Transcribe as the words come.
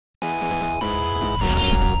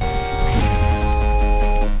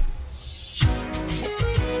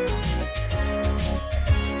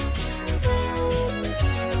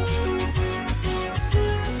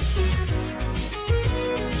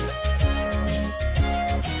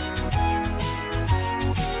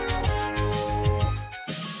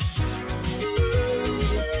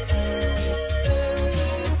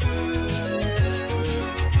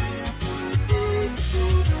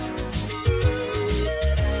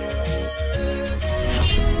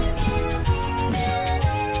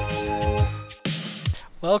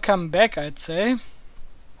welcome back, I'd say.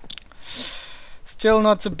 Still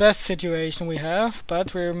not the best situation we have,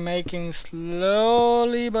 but we're making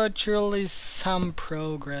slowly but surely some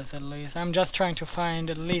progress at least. I'm just trying to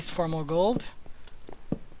find at least 4 more gold.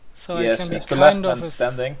 So yes, I can be the kind last of man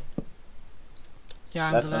standing.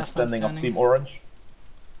 Yeah, I'm the last man standing. Of Team Orange.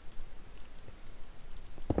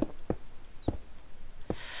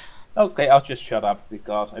 Okay, I'll just shut up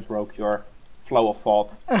because I broke your flow of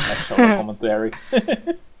thought. That's so commentary.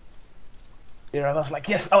 Here I was like,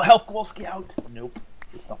 yes, I'll help Kowalski out. Nope,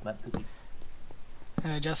 it's not meant to be.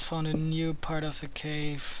 I just found a new part of the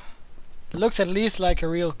cave. It looks at least like a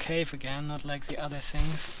real cave again, not like the other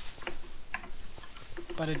things.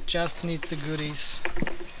 But it just needs the goodies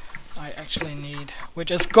I actually need,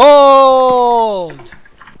 which is gold!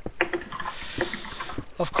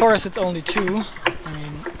 Of course it's only 2. I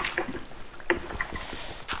mean...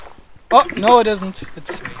 Oh, no it isn't.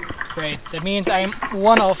 It's 3. Great. That means I'm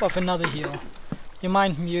 1 off of another heal. You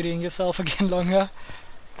mind muting yourself again longer?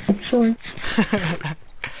 Sure.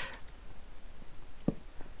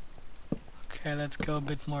 Okay, let's go a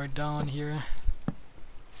bit more down here.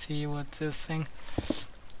 See what's this thing.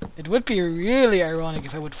 It would be really ironic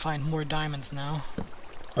if I would find more diamonds now.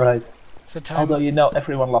 Right. It's the time. Although you know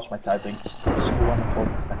everyone loves my typing. It's wonderful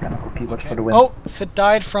mechanical keywords for the win. Oh, Sid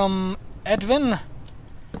died from Edwin.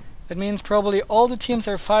 That means probably all the teams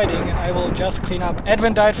are fighting and I will just clean up.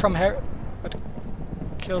 Edwin died from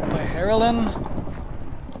killed by Germeriland.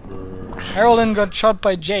 Germeriland got shot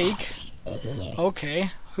by Jake.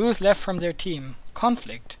 Okay. Who's left from their team?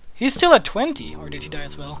 Conflict. He's still at 20, or did he die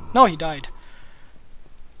as well? No, he died.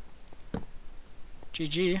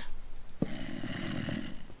 GG.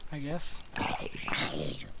 I guess.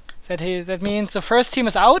 That means the first team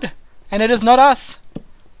is out, and it is not us.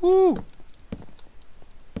 Woo!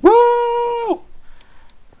 Woo!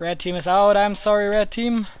 Red team is out. I'm sorry, red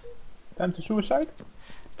team. Time to suicide?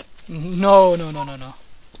 No.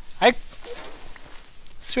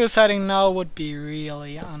 Suiciding now would be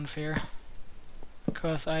really unfair.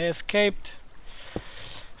 Because I escaped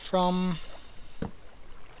from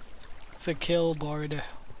the kill board.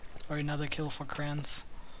 Or another kill for Krantz.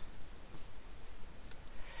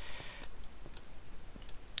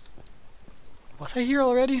 Was I here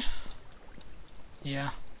already?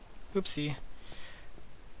 Yeah. Oopsie.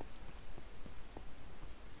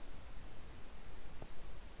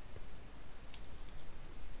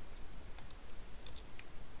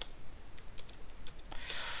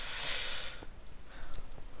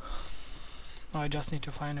 I just need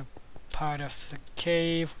to find a part of the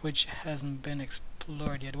cave which hasn't been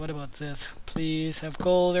explored yet. What about this? Please have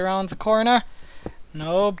gold around the corner.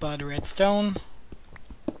 No, but redstone.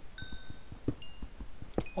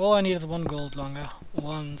 All I need is 1 gold longer.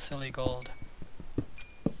 1 silly gold.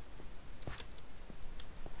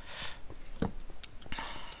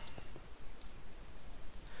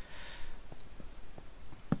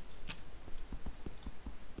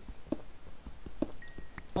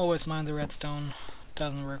 Always mind the redstone.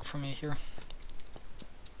 Doesn't work for me here.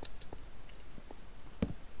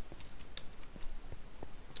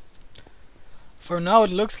 For now it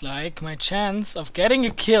looks like my chance of getting a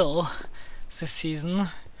kill this season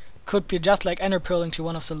could be just like ender pearling to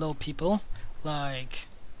one of the low people. Like...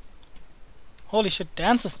 Holy shit,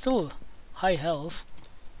 Dance is still high health.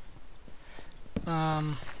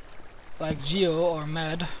 Like Geo or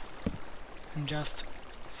Mad. And just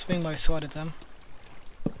swing my sword at them.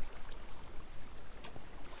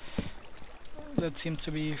 That seems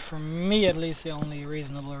to be, for me at least, the only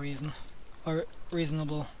reasonable reason, or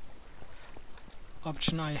reasonable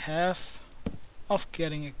option I have of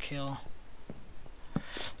getting a kill.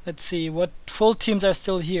 Let's see, what full teams are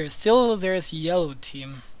still here? Still there is yellow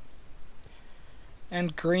team.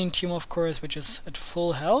 And green team, of course, which is at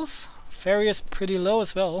full health. Fairy is pretty low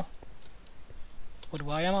as well. What,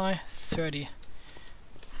 why am I? 30.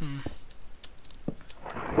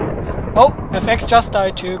 Oh, FX just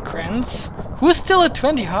died to Krantz. Who's still at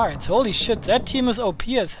 20 hearts? Holy shit, that team is OP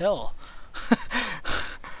as hell.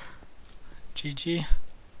 GG.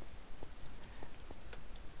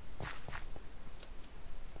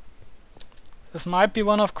 This might be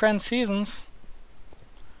one of Krantz's seasons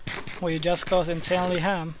where he just goes insanely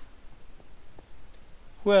ham.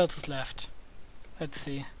 Who else is left? Let's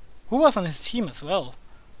see. Who was on his team as well?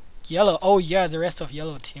 Yellow. Oh yeah, the rest of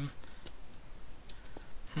yellow team.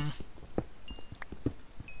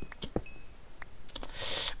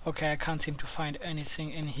 Okay, I can't seem to find anything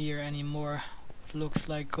in here anymore. It looks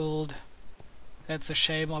like gold. That's a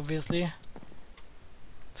shame, obviously.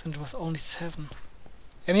 Since it was only 7.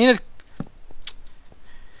 I mean,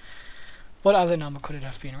 What other number could it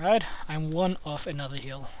have been, right? I'm one off another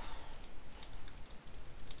hill.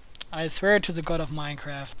 I swear to the god of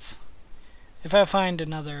Minecraft, if I find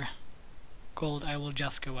another gold, I will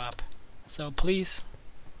just go up. So please,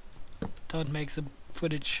 don't make the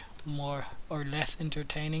footage more or less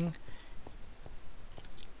entertaining.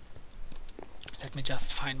 Let me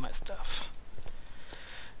just find my stuff.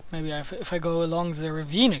 Maybe if I go along the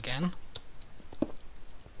ravine again,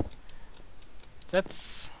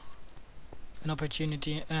 that's an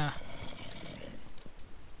opportunity. I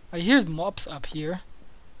hear mobs up here.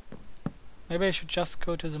 Maybe I should just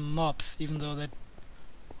go to the mobs, even though that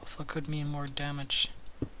also could mean more damage.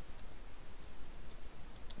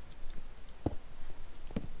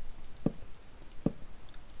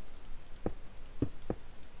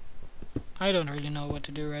 I don't really know what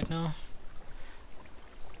to do right now.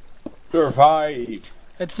 Survive!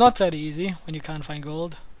 It's not that easy when you can't find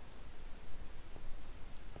gold.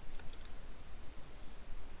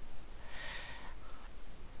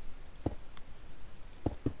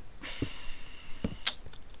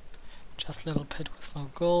 Just a little pit with no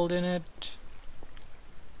gold in it.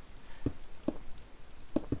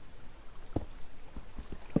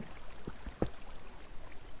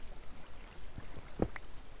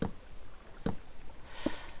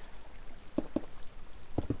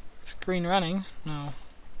 Is green running? No.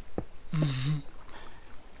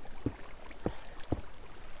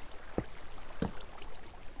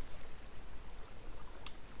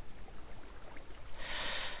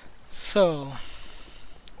 So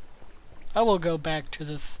I will go back to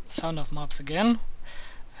the sound of mobs again,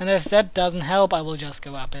 and if that doesn't help, I will just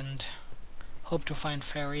go up and hope to find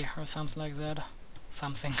fairy or something like that.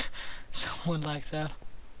 Something. Someone like that.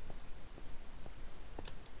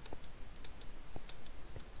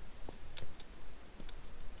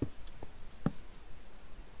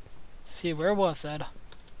 See, where was that?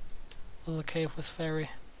 Little cave with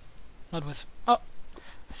fairy. Not with... Oh!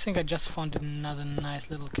 I think I just found another nice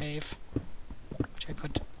little cave, which I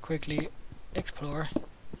could quickly explore.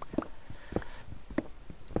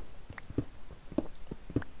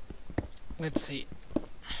 Let's see.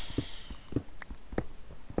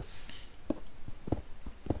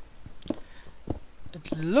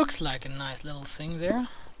 It looks like a nice little thing there,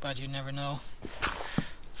 but you never know.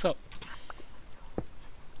 So,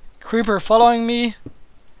 creeper following me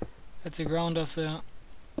at the ground of the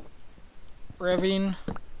ravine.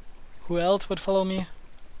 Who else would follow me?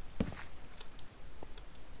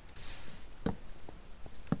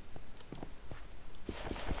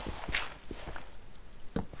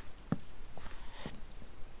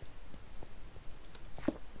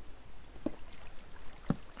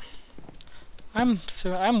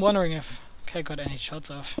 I'm wondering if K got any shots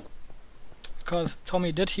off, because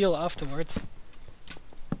Tommy did heal afterwards.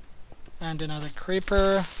 And another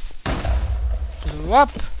creeper blew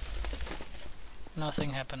up.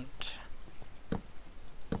 Nothing happened.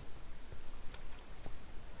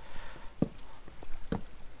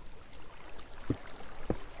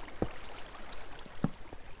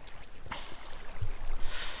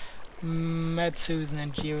 Mad Susan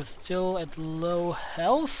and Geo still at low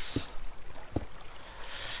health,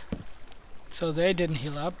 so they didn't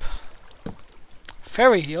heal up.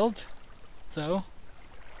 Fairy healed, though.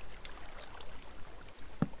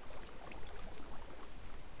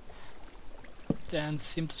 Dan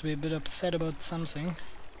seems to be a bit upset about something.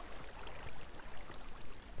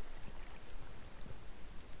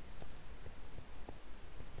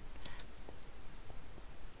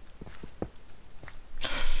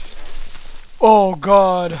 Oh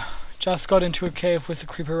god! Just got into a cave with a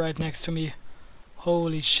creeper right next to me.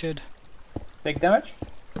 Holy shit. Take damage?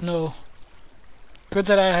 No. Good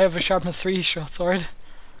that I have a sharpness 3 short sword.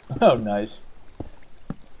 Oh, nice.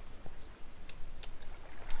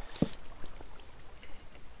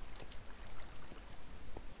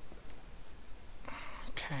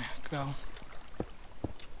 Okay, go.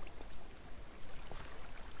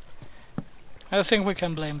 I think we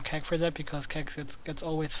can blame Kek for that, because Kek gets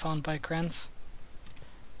always found by Krantz.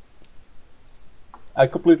 I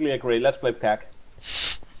completely agree. Let's blame Kek.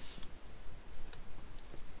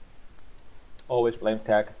 Always blame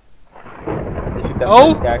Kek.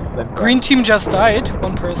 Oh! Green team just died.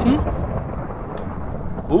 One person.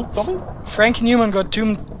 Who? Tommy? Frank Newman got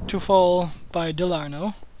doomed to fall by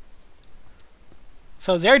Dylarno.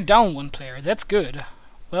 So they're down one player. That's good.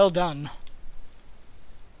 Well done.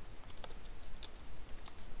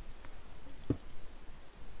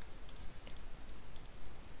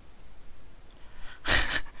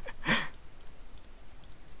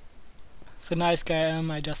 The nice guy I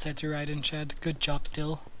am, I just had to write in chat. Good job,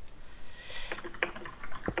 Dill.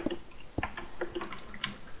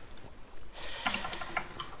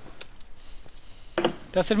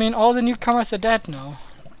 Does it mean all the newcomers are dead now?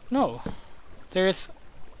 No. There's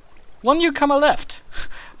one newcomer left.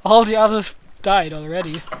 All the others died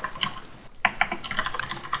already.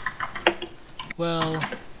 Well,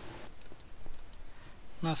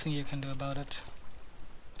 nothing you can do about it.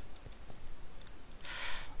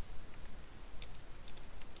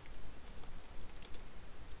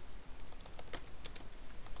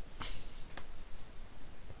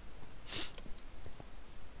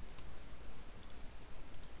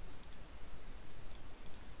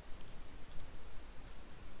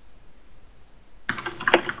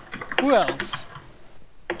 Who else?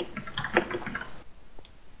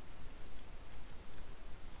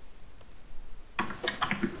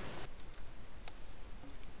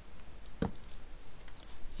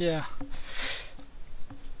 Yeah.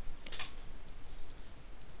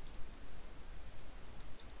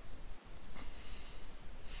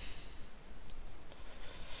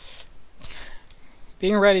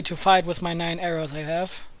 Being ready to fight with my 9 arrows I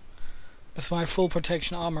have. With my full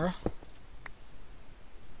protection armor.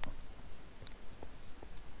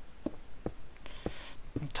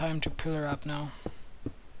 Time to pillar up now.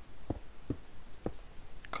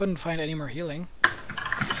 Couldn't find any more healing.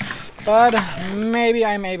 But maybe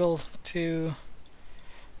I'm able to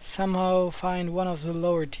somehow find one of the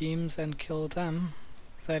lower teams and kill them.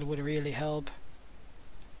 That would really help.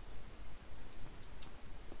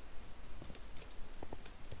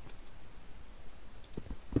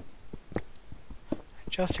 I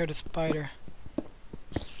just heard a spider.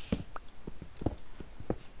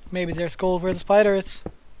 Maybe there's gold where the spider is.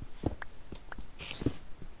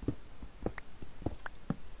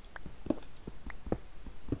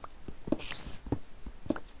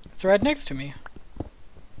 It's right next to me.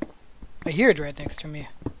 I hear it right next to me.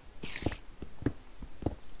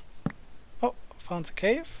 Oh, found the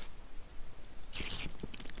cave.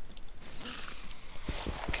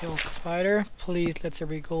 Killed the spider. Please let there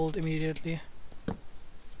be gold immediately.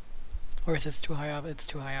 Or is this too high up? It's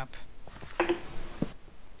too high up.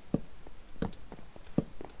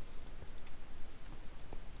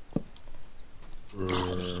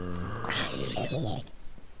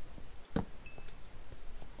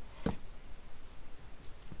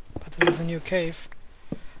 But this is a new cave.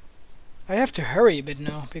 I have to hurry a bit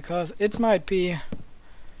now, because it might be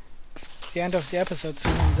the end of the episode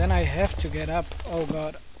soon, and then I have to get up. Oh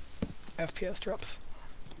god. FPS drops.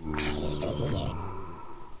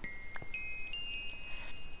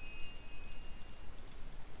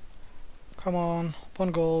 Come on,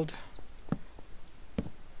 1 gold.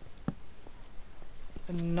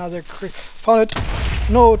 Another crit. Found it!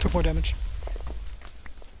 No, took more damage.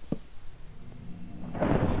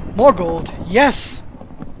 More gold! Yes!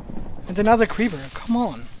 And another creeper, come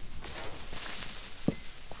on.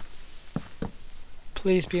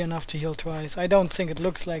 Please be enough to heal twice. I don't think it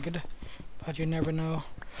looks like it, but you never know.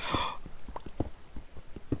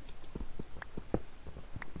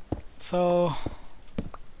 So...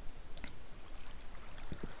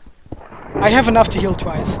 I have enough to heal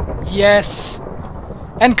twice. Yes!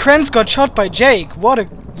 And Krenz got shot by Jake. What a...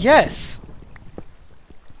 Yes!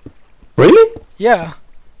 Really? Yeah.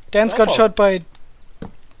 Dance got shot by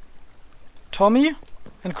Tommy,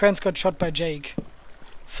 and Krenz got shot by Jake.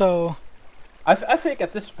 So... I think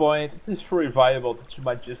at this point it is very viable that you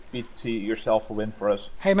might just see yourself a win for us.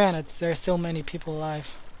 Hey man, there's still many people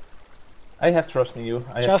alive. I have trust in you.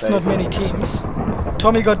 Just not many teams.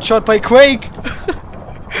 Tommy got shot by Quake!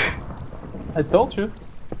 I told you.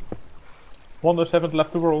 Wonders haven't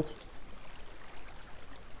left the world.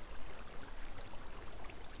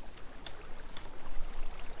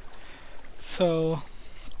 So...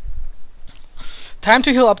 Time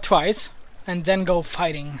to heal up twice, and then go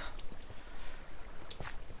fighting.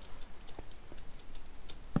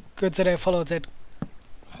 Good that I followed that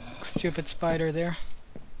stupid spider there.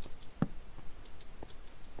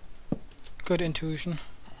 Good intuition.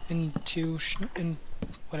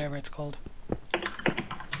 Whatever it's called.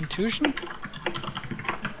 Intuition?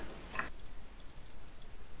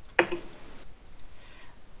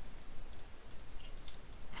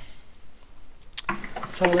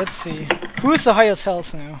 So let's see. Who is the highest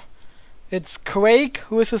health now? It's Quake,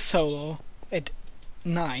 who is a solo at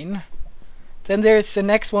 9. Then there's the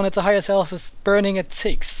next one, it's the highest health, is Burning at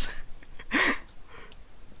 6.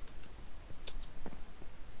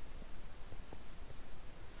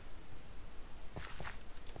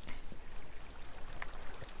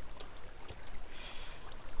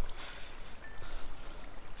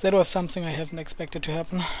 That was something I haven't expected to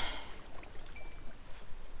happen.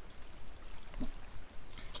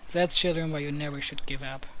 That's children where you never should give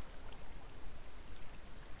up.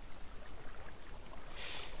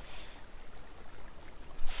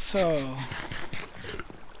 So...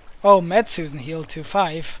 Oh, Mad Susan healed to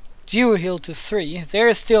 5. Geo healed to 3. There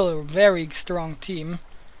is still a very strong team.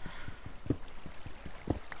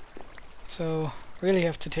 So, really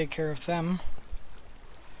have to take care of them.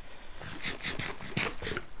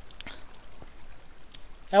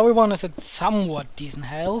 Everyone is at somewhat decent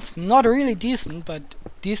health. Not really decent, but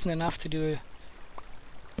decent enough to do...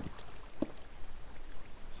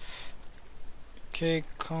 Okay,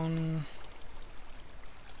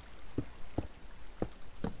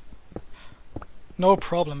 no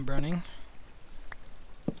problem burning.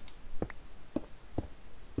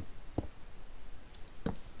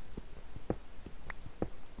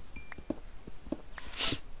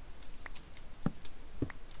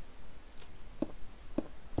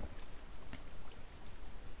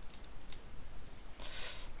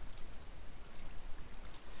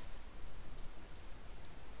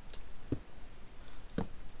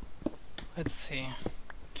 Let's see.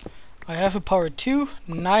 I have a power 2,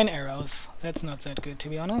 9 arrows. That's not that good, to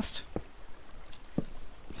be honest.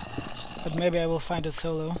 But maybe I will find a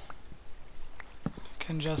solo.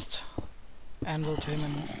 Can just anvil to him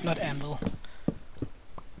and... not anvil.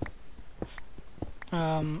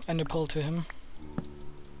 Ender pull to him.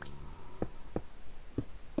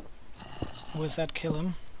 With that kill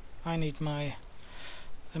him. I need the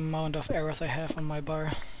amount of arrows I have on my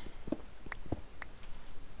bar.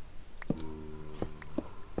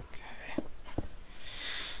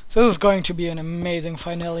 This is going to be an amazing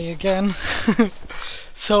finale again.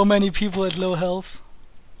 So many people at low health.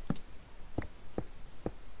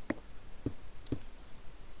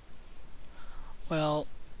 Well,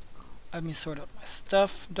 let me sort out my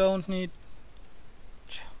stuff. Don't need...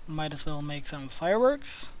 Might as well make some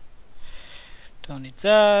fireworks. Don't need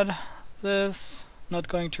that. This. Not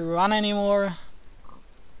going to run anymore.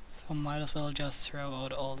 So might as well just throw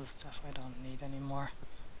out all the stuff I don't need anymore.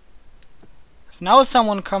 Now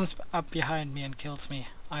someone comes up behind me and kills me,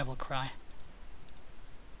 I will cry.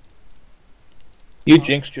 You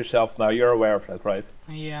jinxed yourself now, you're aware of that, right?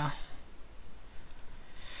 Yeah.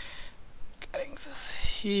 Getting this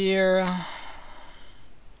here.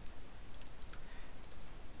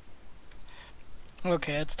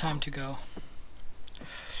 Okay, it's time to go.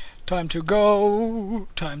 Time to go!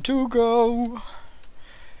 Time to go!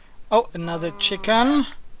 Oh, another chicken.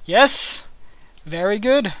 Yes! Very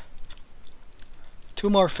good. 2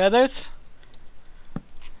 more feathers.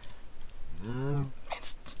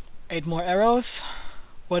 Means 8 more arrows.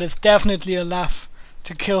 What is definitely enough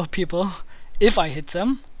to kill people if I hit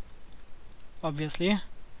them. Obviously.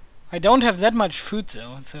 I don't have that much food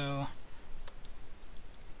though, so...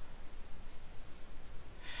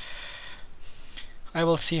 I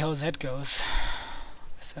will see how that goes.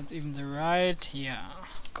 Is that even the right? Yeah.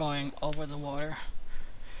 Going over the water.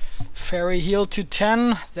 Fairy heal to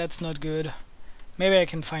 10. That's not good. Maybe I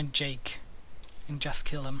can find Jake and just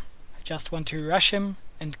kill him. I just want to rush him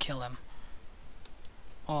and kill him.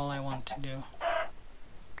 All I want to do.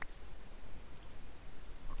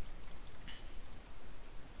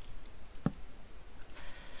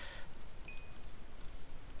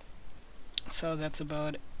 So that's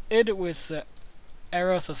about it with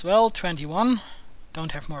arrows as well. 21.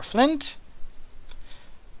 Don't have more flint.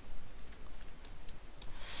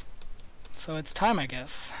 So it's time, I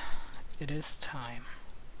guess. It is time.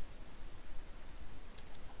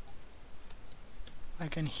 I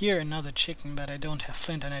can hear another chicken, but I don't have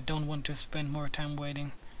flint and I don't want to spend more time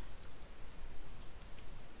waiting.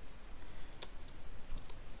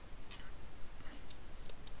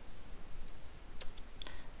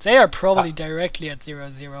 They are probably directly at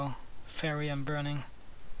 0-0. Fairy and burning.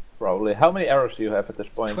 Probably. How many arrows do you have at this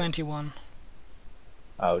point? 21.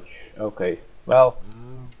 Ouch. Okay. Well,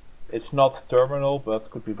 it's not terminal,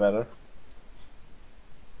 but could be better.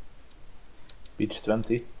 Beats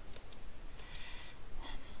 20.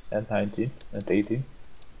 And 19. And 18.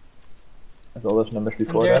 And all those numbers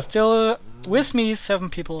before and there's that. still, with me, 7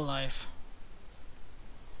 people alive.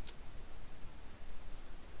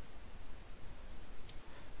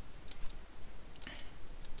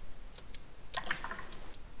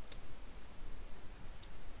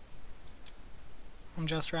 I'm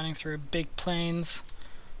just running through big plains,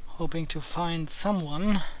 hoping to find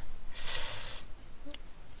someone.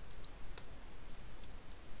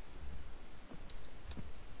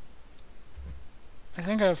 I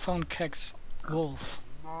think I found Kek's wolf.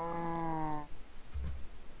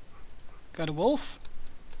 Got a wolf?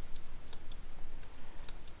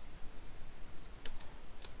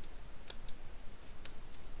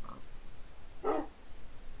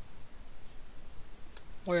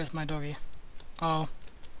 Where's my doggy? Oh.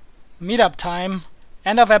 Meetup time.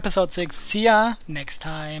 End of episode 6. See ya next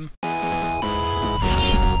time.